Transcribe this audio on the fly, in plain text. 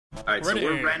Alright, so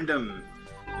we're random.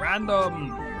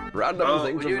 Random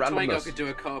things with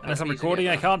randomness. Unless I'm recording,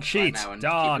 I can't cheat.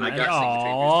 Darn. I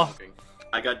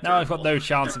got now I've got no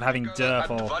chance of having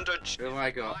Durple. Oh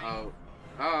my god.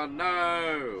 Oh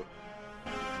no.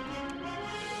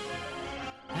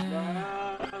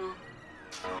 No.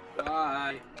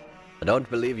 Why? I don't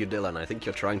believe you, Dylan. I think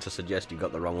you're trying to suggest you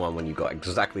got the wrong one when you got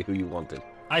exactly who you wanted.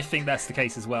 I think that's the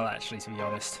case as well, actually, to be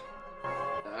honest.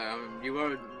 You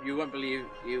won't believe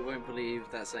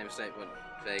that same statement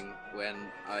thing when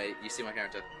you see my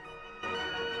character.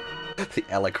 The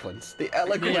eloquence. The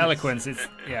eloquence. It's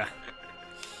yeah.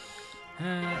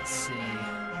 Let's see.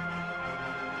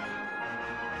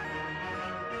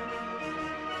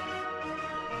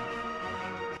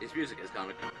 His music is kind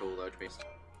of cool though, to be honest.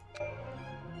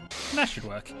 That should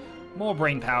work. More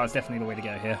brain power is definitely the way to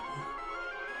go here.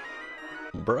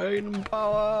 Brain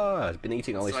power! I've been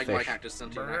eating all his like fish. My character's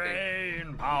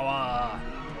Brain power!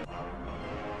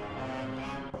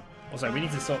 Also, we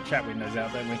need to sort chat windows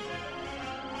out, don't we?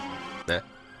 Yeah.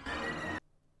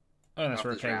 Oh, that's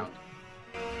After this okay. round,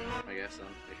 I guess,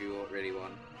 if you really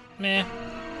want. Meh.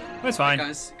 That's fine.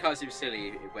 Can't seem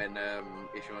silly when,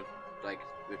 if you want, like,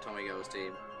 with Tommy Girl's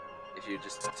team, if you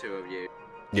just two of you.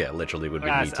 Yeah, literally would be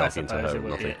me talking to her.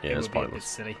 Nothing. Yeah, it's pointless.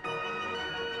 Silly.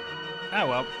 Oh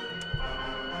well.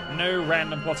 No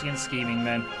random plotting and scheming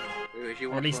then.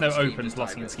 Or at least no open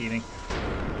plotting and scheming.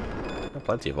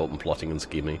 Plenty of open plotting and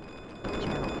scheming.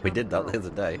 We did that the other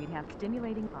day.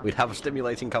 We'd have a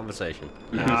stimulating conversation.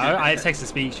 No, I have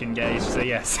text-to-speech engaged, so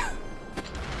yes.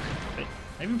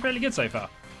 They've been fairly good so far.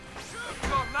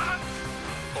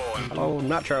 Hello,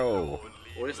 Nacho!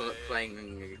 Or is it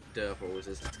playing Durple as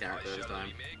his character this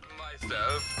time?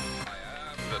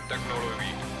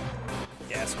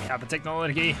 Yes, we have the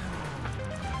technology.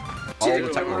 All the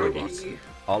technology.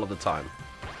 All of the time.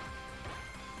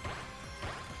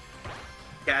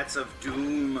 Cats of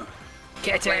Doom.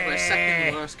 Get Playing the second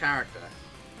it! worst character.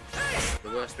 The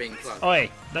worst being Plug. Oi,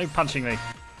 no punching me.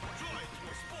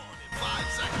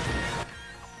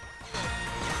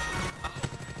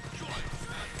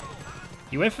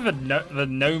 You went for the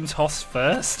gnome toss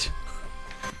first?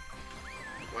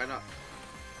 Why not?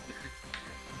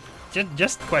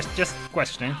 Just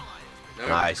questioning. No,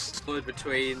 Nice.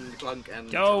 Between Clunk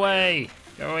and... Go away!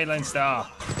 Go away, Lone Star.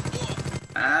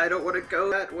 I don't want to go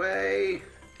that way.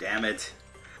 Damn it.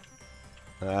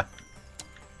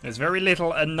 There's very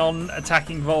little a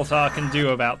non-attacking Voltar can do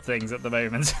about things at the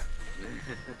moment.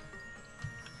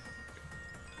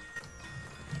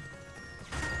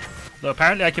 Though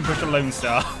apparently I can push a Lone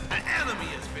Star. An enemy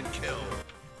has been killed.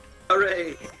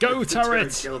 Hooray! Go,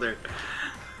 turret! Killed her.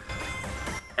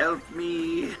 Help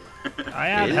me! I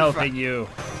am helping you.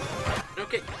 Do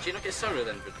you not get solar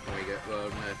then before we go? Well,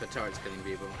 no, for turrets killing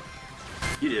people.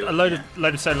 You do. A load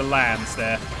of solar lands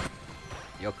there.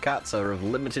 Your cats are of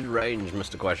limited range,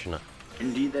 Mr. Questioner.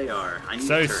 Indeed they are. I need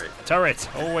So, a turret. turret.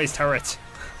 Always turret.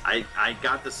 I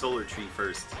got the solar tree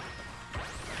first.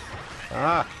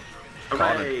 Ah!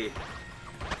 Hooray!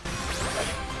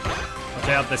 Watch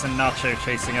out, there's a Nacho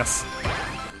chasing us.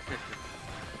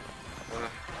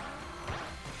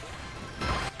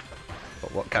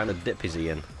 But what kind of dip is he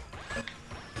in?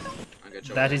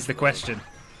 That is the question.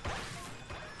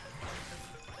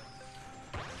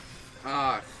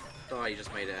 Ah, oh, you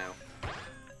just made it out.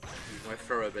 Use my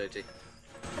throw ability.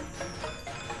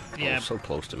 Yeah. Oh, so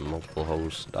close to multiple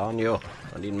holes. Darn you!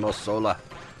 I need more solar.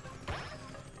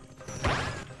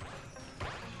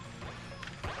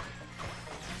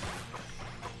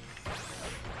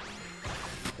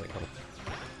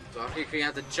 So I think we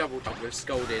had to double jump with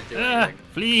Scolded doing anything.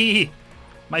 Flee!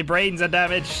 My brains are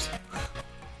damaged.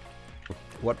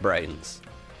 What brains?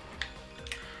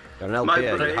 You're an My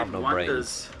LPA, you brain have no brains.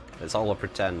 wonders. It's all a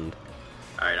pretend.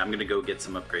 Alright, I'm gonna go get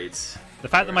some upgrades. The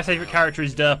fact that my favourite character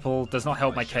is Durple does not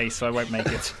help my case, so I won't make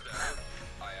it.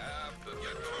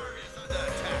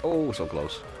 Oh, so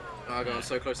close. Oh god, I'm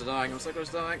so close to dying, I'm so close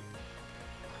to dying.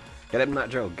 Get him,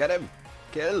 Nacho, get him!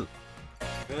 Kill!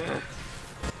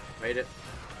 Made it.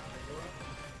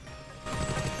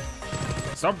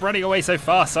 Stop running away so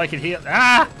fast so I can heal.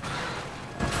 Ah!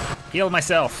 Heal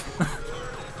myself.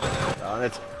 Darn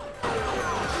it.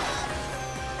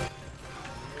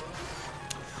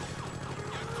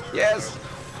 Yes!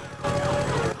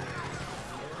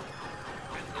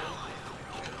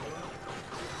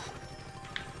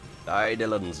 Die,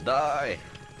 Dylans, die!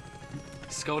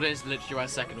 Scolded is literally my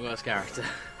second worst character.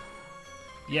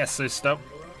 Yes, so stop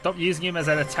using him as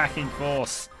an attacking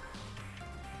force.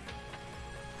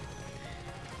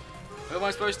 Who am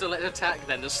I supposed to let attack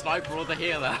then? The sniper or the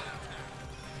healer?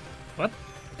 What?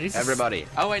 Everybody.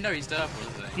 Oh wait, no, he's Durple,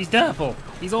 isn't he? He's Durple.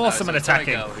 He's awesome at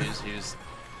attacking.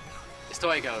 It's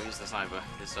Toy Girl who's the sniper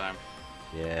this time.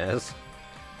 Yes.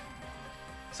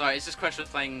 Sorry, it's just a question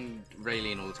of playing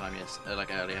Raylene all the time, yes,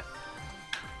 like earlier.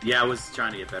 Yeah, I was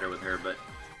trying to get better with her, but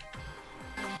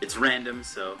it's random,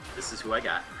 so this is who I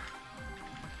got.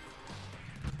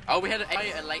 Oh, we had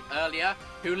a late earlier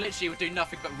who literally would do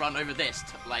nothing but run over this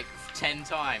like 10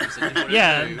 times. And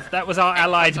yeah, move. that was our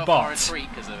allied bot.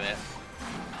 Because of it.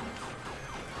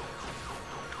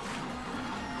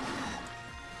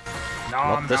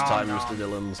 Not this time, Mr.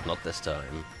 Dillons. Not this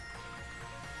time.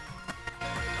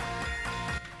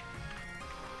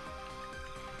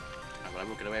 I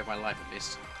will get away with my life at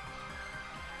least.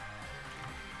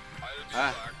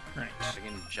 Right.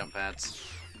 Freaking jump pads.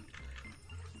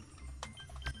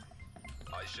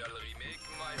 I shall remake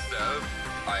myself.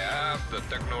 I have the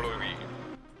technology.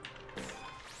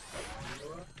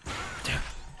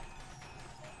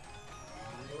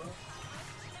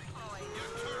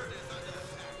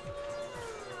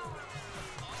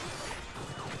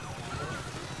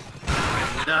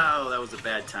 No, that was a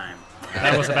bad time.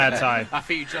 That was a bad time. I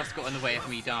feel you just got in the way of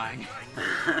me dying.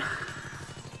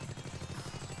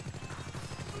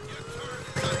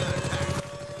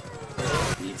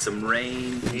 Need some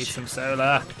rain. Need some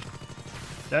solar.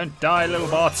 Don't die, little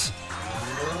bot.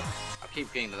 I'll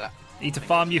keep getting to that. Need to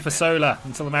farm you for solar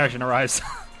until the Marajin arrives.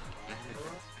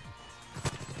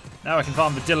 Now I can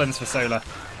farm the Dillons for solar.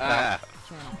 Now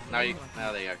there you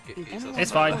go.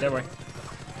 It's fine, don't worry.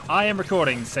 I am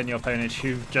recording Senor Ponage,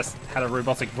 who just had a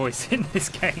robotic voice in this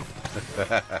game.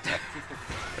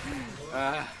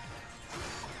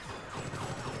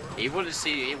 He wanted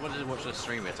to watch the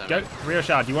stream it. Go, Real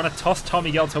Shard, you want to toss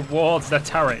Tommy Girl towards the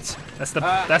turret. That's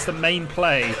the main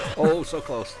play. Oh, so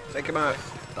close. Take him out.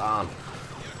 Darn.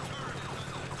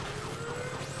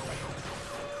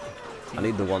 I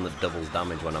need the one that doubles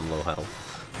damage when I'm low health.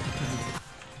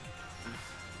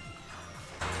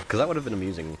 Because that would have been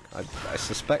amusing. I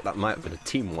suspect that might have been a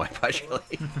team wipe, actually.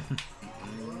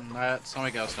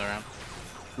 Tommy Girl's still around.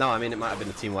 No, I mean, it might have been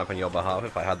a team wipe on your behalf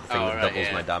if I had the thing that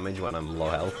doubles my damage when I'm low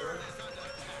health.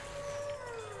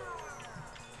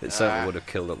 It certainly would have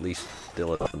killed at least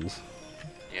Dillons.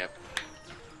 Yep.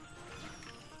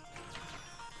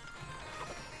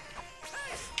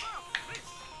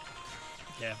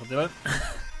 Yeah, we'll do it.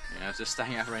 Yeah, I was just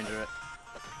staying out of range of it.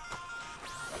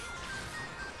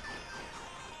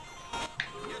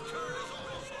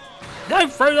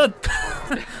 Don't throw the...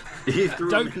 You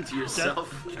threw it into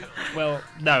yourself? Well,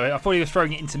 no, I thought he was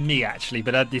throwing it into me, actually,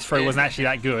 but this throw wasn't actually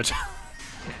that good.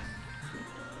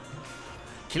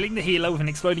 Killing the healer with an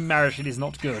exploding Marajin is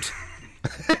not good.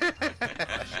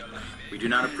 We do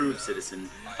not approve, citizen.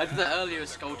 I did that earlier with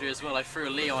Scolder as well. I threw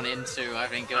a Leon into, I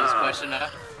think, Girl's questioner.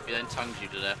 He then tongued you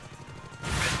to death.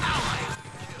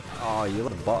 Oh, you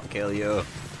let a bot kill you.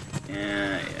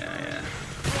 Yeah.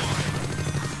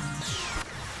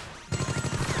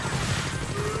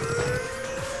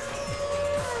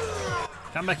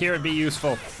 Come back here and be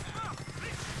useful.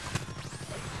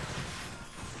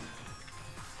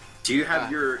 Do you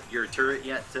have your turret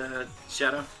yet,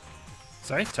 Shadow?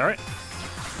 Sorry, turret?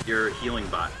 Your healing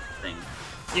bot thing.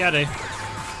 Yeah, I do.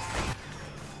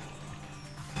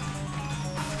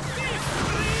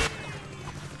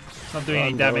 It's not doing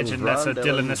any damage unless a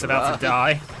Dillon is about to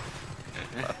die.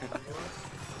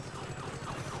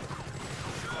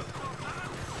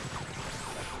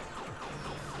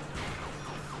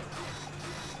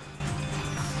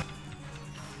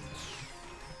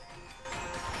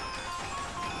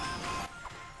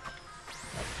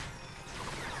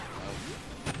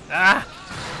 Ah!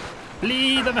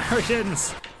 Bleed the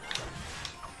Marajins!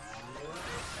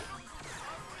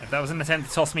 If that was an attempt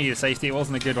to toss me to safety, it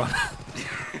wasn't a good one.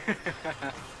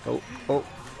 Oh,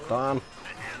 darn.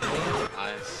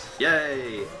 Nice.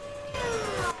 Yay!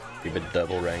 You've been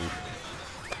double range.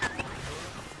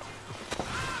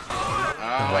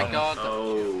 Oh my god.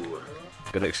 Oh.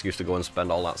 Good excuse to go and spend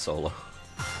all that solar.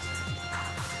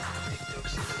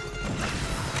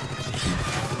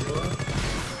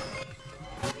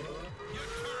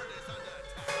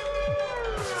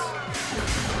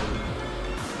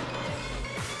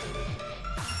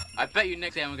 I bet you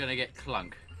next time I'm gonna get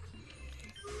Clunk.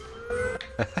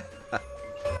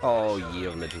 Oh, ye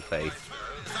of little faith.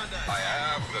 I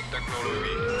have the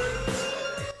technology.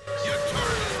 Your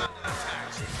turret is under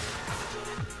attack.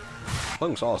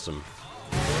 Plunk's awesome.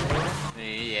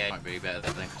 Yeah, it might be better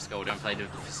than Scolder. I haven't played it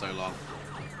for so long.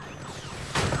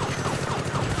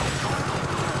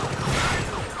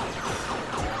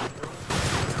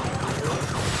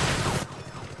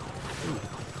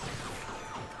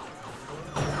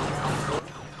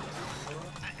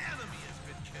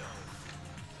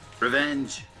 Revenge.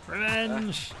 Revenge.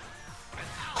 Revenge.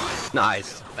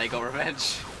 Nice. They got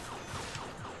revenge.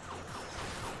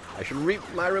 I should reap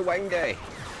my rewenge.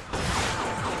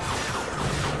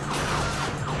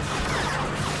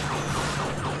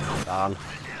 Darn.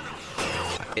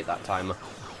 I hit that timer.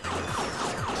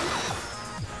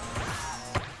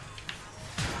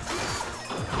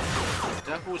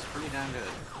 Devil's pretty damn good.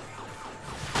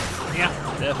 Yeah,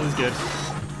 definitely good.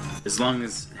 As long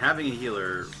as having a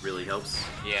healer really helps.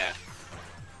 Yeah.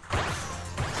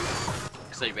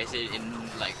 So you're basically in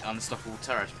like unstoppable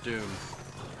turret doom.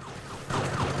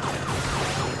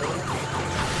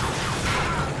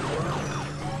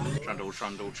 Trundle,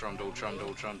 trundle, trundle,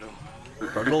 trundle, trundle.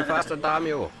 Trundle faster, damn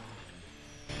you.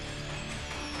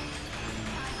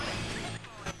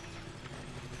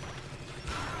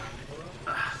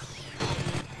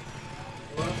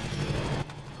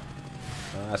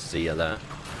 I see you there.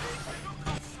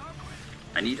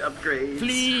 I need upgrades.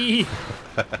 Flee!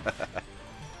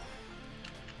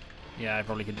 Yeah, I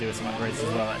probably could do with some upgrades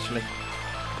as well, actually.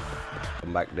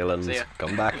 Come back, Dylan. See ya.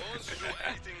 Come back.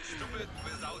 Acting stupid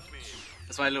without me.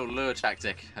 That's my little lure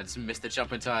tactic. I just missed the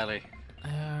jump entirely.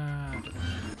 In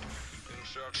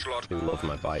search slot. You love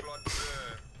my bite.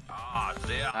 Ah,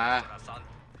 sehr Ah. interessant.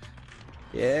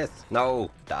 Yes.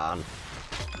 No. Darn.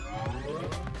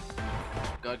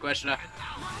 God, questioner.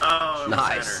 Oh, almost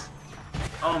Nice. had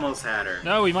her. Almost had her.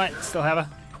 No, we might still have her.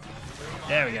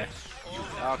 There we go.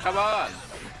 Oh, come on!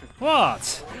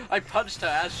 What? I punched her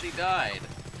as she died.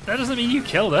 That doesn't mean you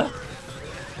killed her.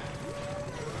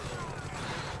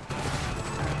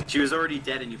 She was already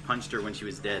dead and you punched her when she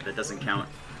was dead. That doesn't count.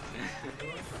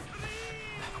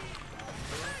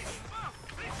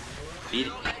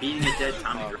 Beating a dead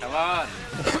Tommy Oh, girl. come on!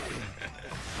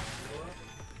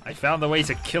 I found the way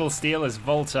to kill Steel as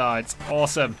Voltar. It's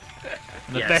awesome.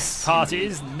 And the Yes, best part indeed.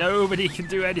 is nobody can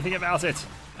do anything about it.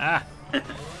 Ah.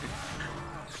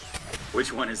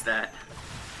 Which one is that?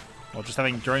 Or just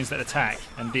having drones that attack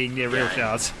and being near real Yeah.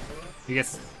 shards. He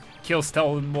gets kill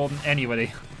stolen more than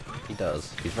anybody. He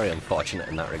does. He's very unfortunate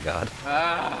in that regard.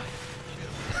 Ah!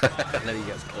 And then he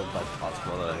gets killed by parts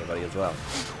more than anybody as well.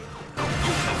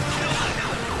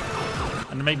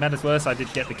 And to make matters worse, I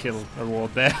did get the kill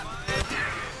reward there.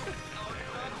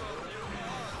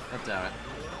 God damn it.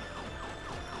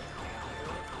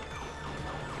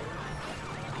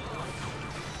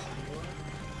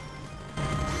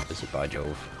 This is by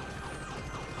Jove.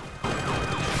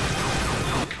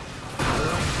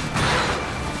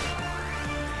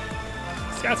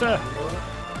 Scatter!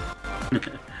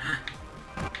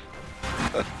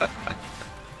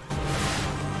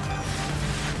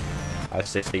 I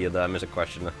see you there, Mr.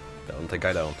 Questioner. Don't think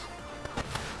I don't.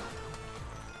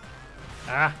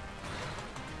 Ah.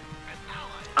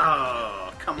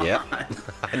 Oh, come Yeah. on.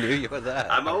 I knew you were there.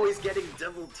 I'm always getting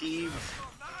double teamed.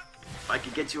 If I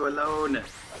could get you alone.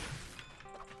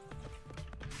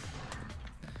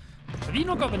 Have you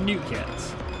not got the nuke yet?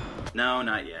 No,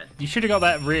 not yet. You should have got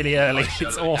that really early. It's That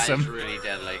is awesome. really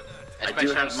deadly. I do Especially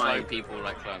on have slow my- people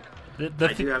like Clunk.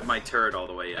 I do have my turret all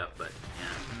the way up, but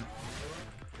yeah.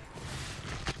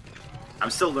 I'm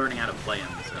still learning how to play him,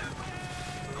 so.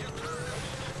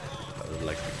 That was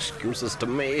like excuses to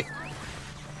me.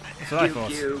 That's what I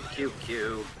thought.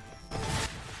 Q.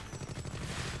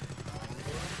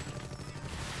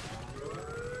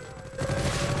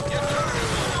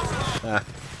 Ah,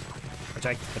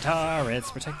 Protect the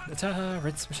turrets, protect the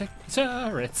turrets, protect the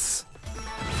turrets.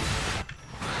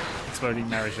 Exploding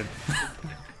Marajin.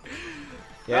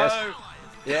 yes. No!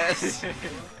 Yes.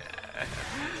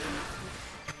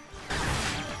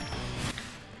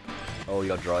 Oh,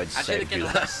 your droids Actually, saved again, you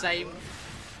on there.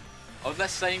 that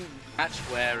same match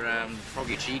where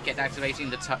Froggy G kept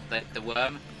activating the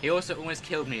worm, he also almost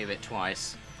killed me with it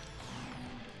twice.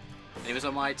 He was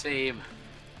on my team.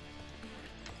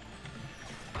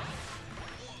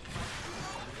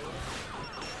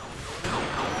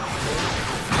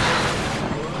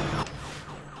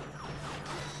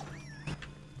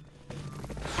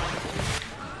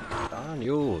 Darn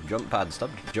you, jump pad, stop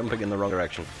jumping in the wrong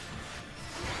direction.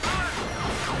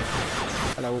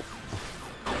 Hello.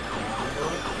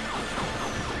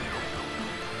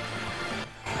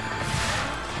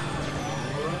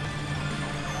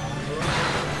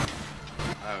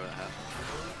 Oh,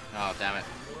 oh damn it.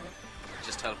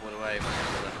 Just teleport away.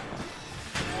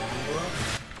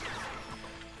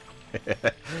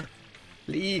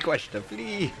 Flee, Questioner,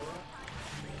 flee.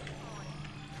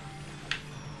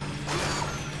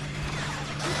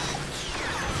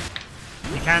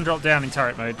 You can drop down in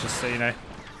turret mode, just so you know.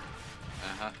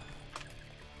 Uh-huh.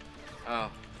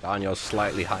 Oh. On your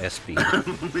slightly higher speed.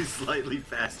 I'm only slightly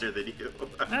faster than you.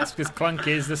 That's because Clunk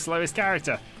is the slowest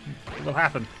character. It will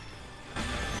happen.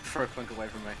 Throw Clunk away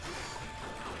from me.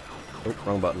 Oh,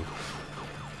 wrong button.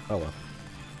 Oh well.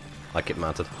 Like it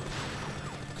mattered.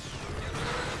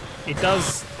 It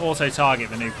does auto-target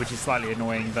the nuke, which is slightly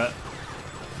annoying, but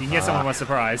you can get someone by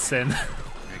surprise, then... There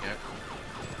we go.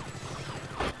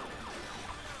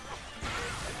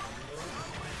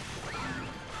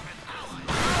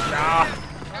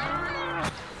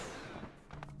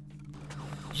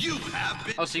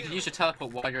 Oh, so you can use your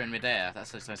teleport while you're in midair.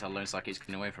 That's how Lone Star keeps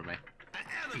getting away from me.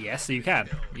 Yes, you can.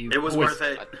 It was worth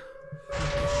it.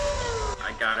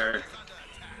 I got her.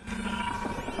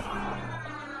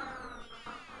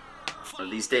 One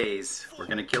of these days, we're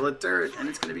gonna kill a turret, and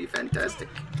it's gonna be fantastic.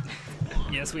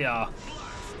 Yes, we are.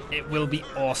 It will be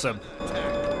awesome.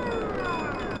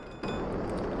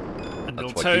 And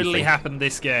it'll totally happen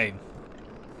this game.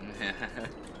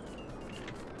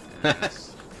 Let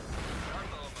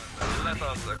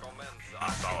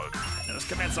us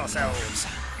commence ourselves.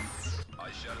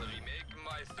 I shall remake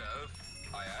myself.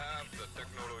 I have the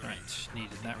technology. Right,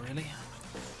 needed that really.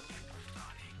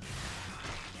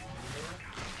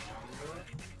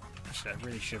 Actually, I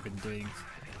really should have been doing.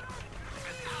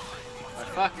 My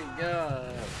fucking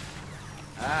god.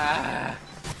 Ah.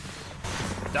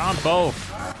 Darn bull!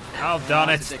 Oh, darn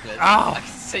it! Ridiculous. Oh! I can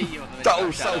see you on the Oh,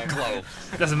 mini-map, so Shadow. close.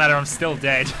 Doesn't matter, I'm still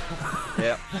dead.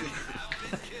 Yep.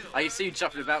 I can see you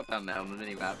jumping about down there on the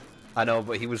mini-map. I know,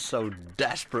 but he was so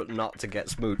desperate not to get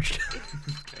smooched.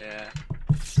 Yeah.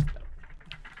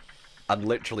 I'd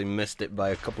literally missed it by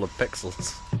a couple of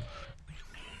pixels.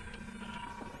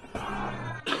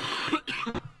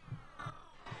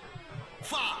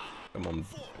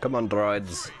 Come on,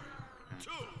 droids.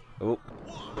 Oh.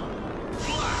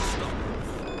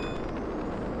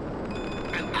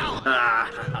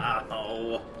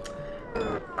 Oh.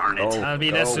 Darn it. I'll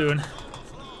be there soon.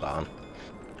 Darn.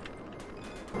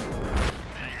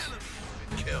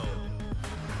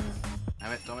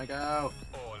 Damn it, don't we go?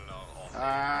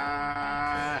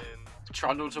 Ah.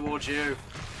 Trundle towards you.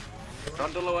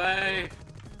 Trundle away.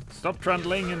 Stop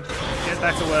trundling and get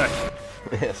back to work.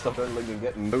 Yeah, stop trundling and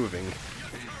get moving.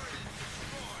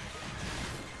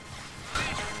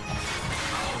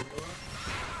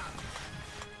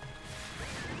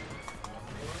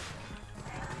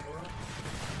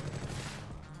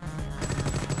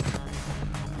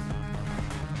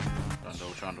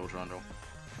 Trundle.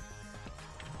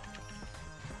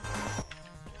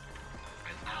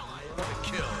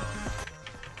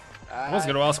 I was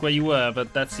going to ask where you were,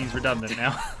 but that seems redundant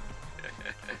now.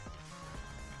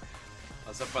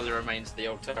 That's up by the remains of the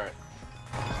old turret.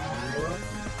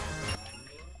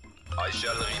 I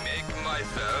shall remake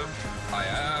myself. I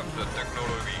have the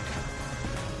technology.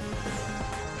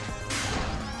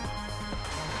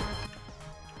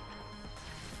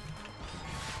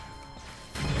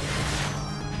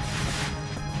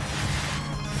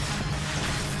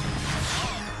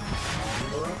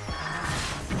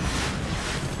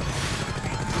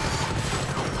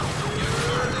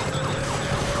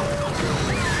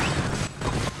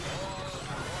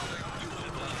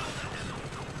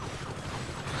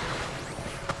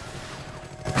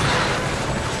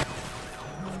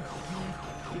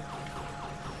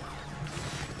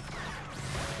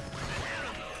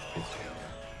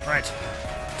 Right,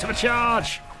 to the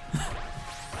charge!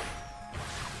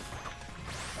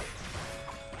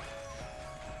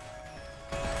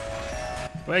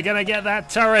 We're gonna get that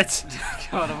turret!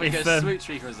 God, I'm gonna If, go smooch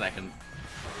tree for a second.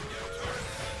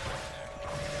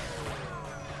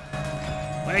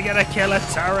 We're gonna kill a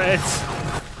turret!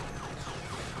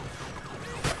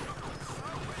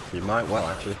 You might well,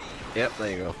 actually. Yep,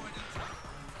 there you go.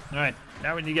 Alright,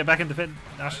 now we need to get back into fit.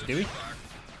 Actually, do we?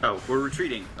 Oh, we're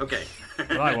retreating. Okay.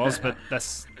 Well, I was, but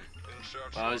that's...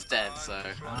 Well, I was dead, so...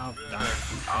 Oh, no.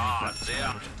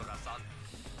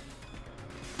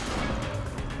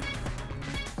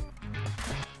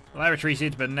 Well, I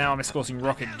retreated, but now I'm escorting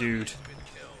Rocket Dude.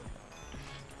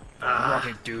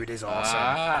 Rocket Dude is awesome.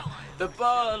 Ah, the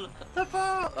ball! The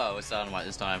ball! Oh, it's Dynamite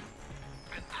this time.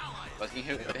 I was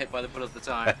getting hit by the bullet at the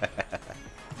time.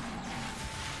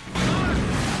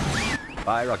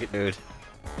 Bye, Rocket Dude.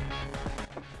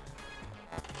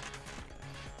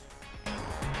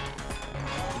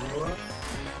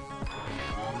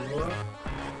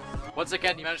 Once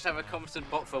again, you managed to have a competent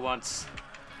bot for once.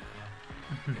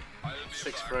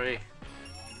 6-3. I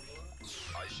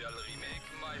shall remake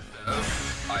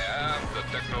myself. I have the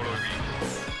technology.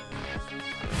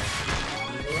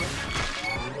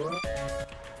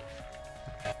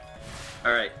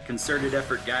 Alright, concerted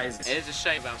effort, guys. It is a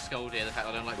shame about Scold here, the fact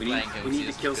I don't like We playing need, him. we need He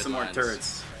to has kill good some more lines.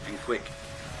 turrets. and quick.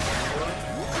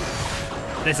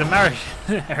 There's a marriage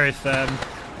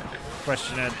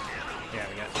question. Yeah,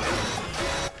 we go.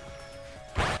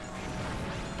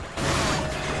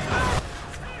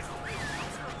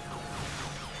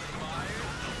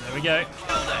 There we go.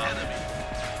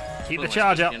 Keep the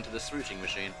charge up. Into the swooshing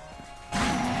machine.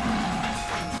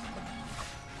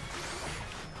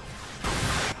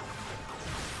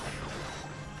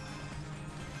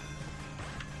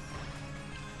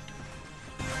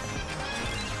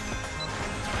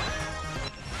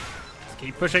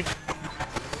 Keep pushing.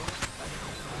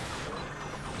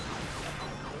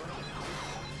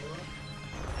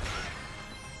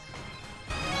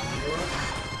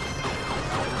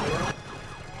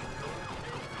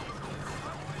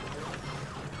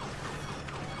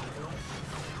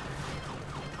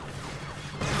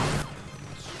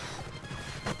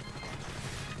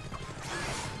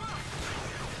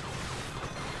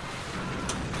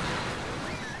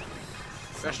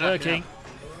 Working.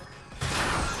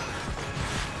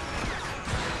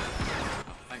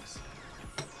 Thanks.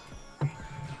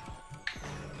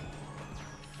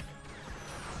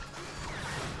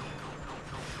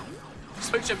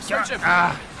 Switch him, switch him!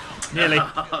 Ah! Nearly.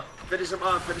 Finish him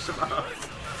off, finish him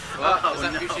off. Well, is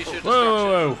that no. mutually assured Whoa, destruction?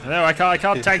 whoa, whoa. No, I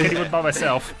can't tank anyone by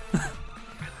myself.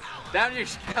 Down you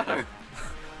shadow!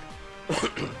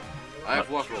 I have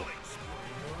waffle.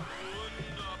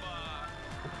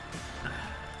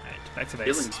 Right, back to base.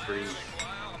 Killing spree.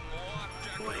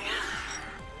 Boy.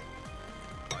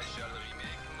 I shall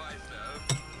remake myself.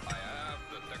 I have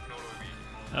the technology.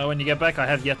 Oh, when you get back, I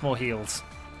have yet more heals.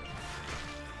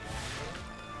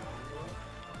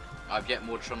 I get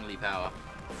more Trundly power.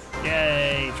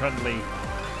 Yay, Trundly.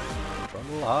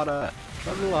 Trundle harder.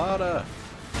 Trundle harder.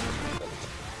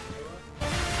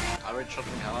 I read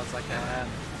Trundly as hard as I can.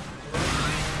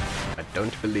 I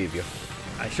don't believe you.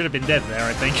 I should have been dead there,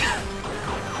 I think.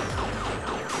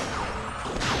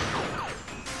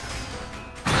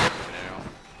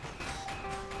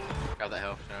 Grab that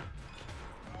health, sure.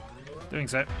 Doing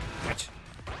so. Right.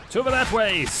 Over that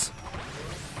ways.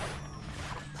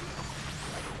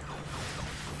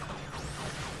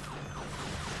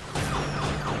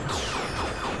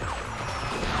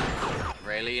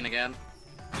 Raylene again.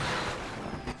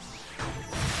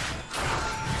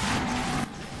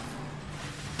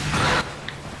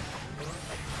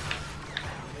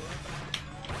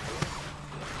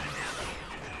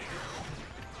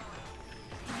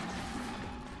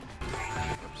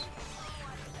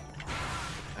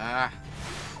 Ah.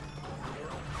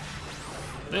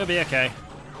 It'll be okay.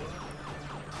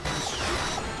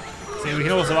 See, we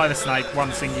can all survive a snipe,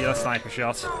 one singular sniper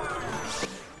shot.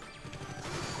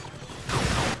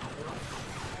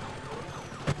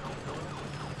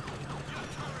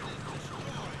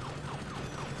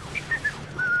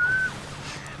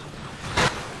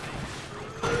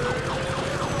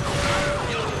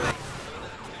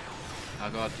 Oh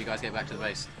god, you guys get back to the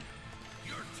base.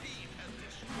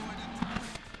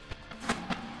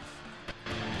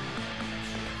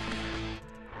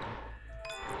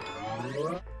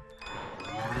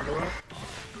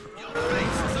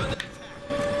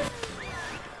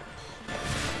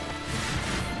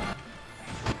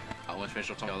 I want to finish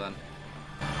your tunnel then.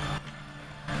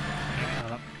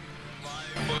 I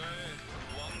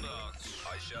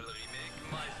shall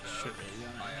remake myself.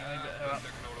 I have the technology.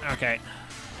 Okay.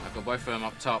 I've got both of them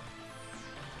up top.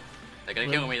 They're gonna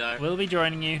kill me though. We'll be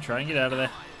joining you. Try and get out of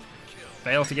there.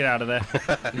 Fail to get out of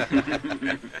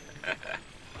there.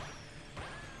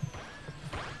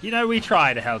 You know, we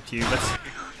try to help you, but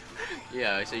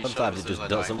Yeah, so you Sometimes it just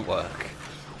doesn't work.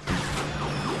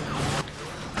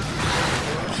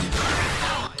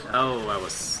 Oh, I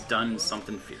was stunned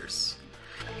something fierce.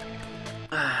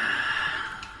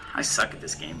 I suck at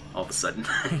this game all of a sudden.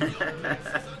 I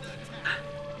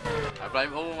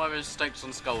blame all my mistakes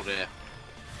on Skull here.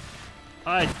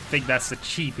 I think that's a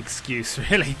cheap excuse,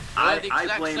 really. I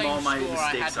blame all my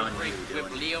mistakes on you, with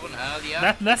Dylan. Leon earlier.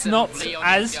 That's instead not of Leon,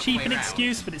 as the other cheap way an round.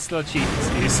 excuse, but it's still a cheap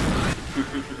excuse.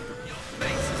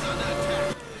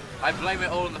 I blame it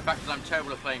all on the fact that I'm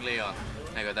terrible at playing Leon.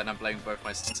 Anyway, then I'm blaming both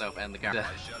myself and the character.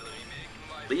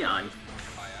 Leon.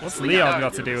 What's Leon Leon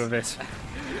got to do with it?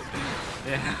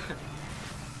 Yeah.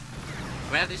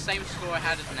 I had the same score I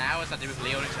had now as I did with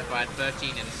Leon, except for I had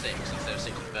 13 and 6 instead of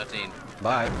 6 and 13.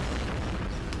 Bye.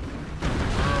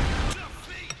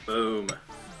 Boom.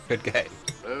 Good game.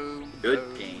 Boom. Good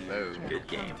boom, game. Boom. Good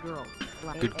game.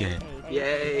 Good game.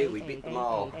 Yay, we beat them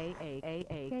all.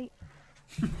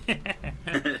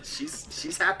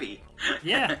 she's happy.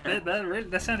 Yeah,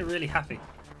 that sounded really happy.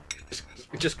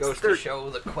 It just goes to show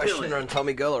that Questioner and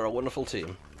Tommy Girl are a wonderful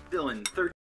team. Dylan, 13.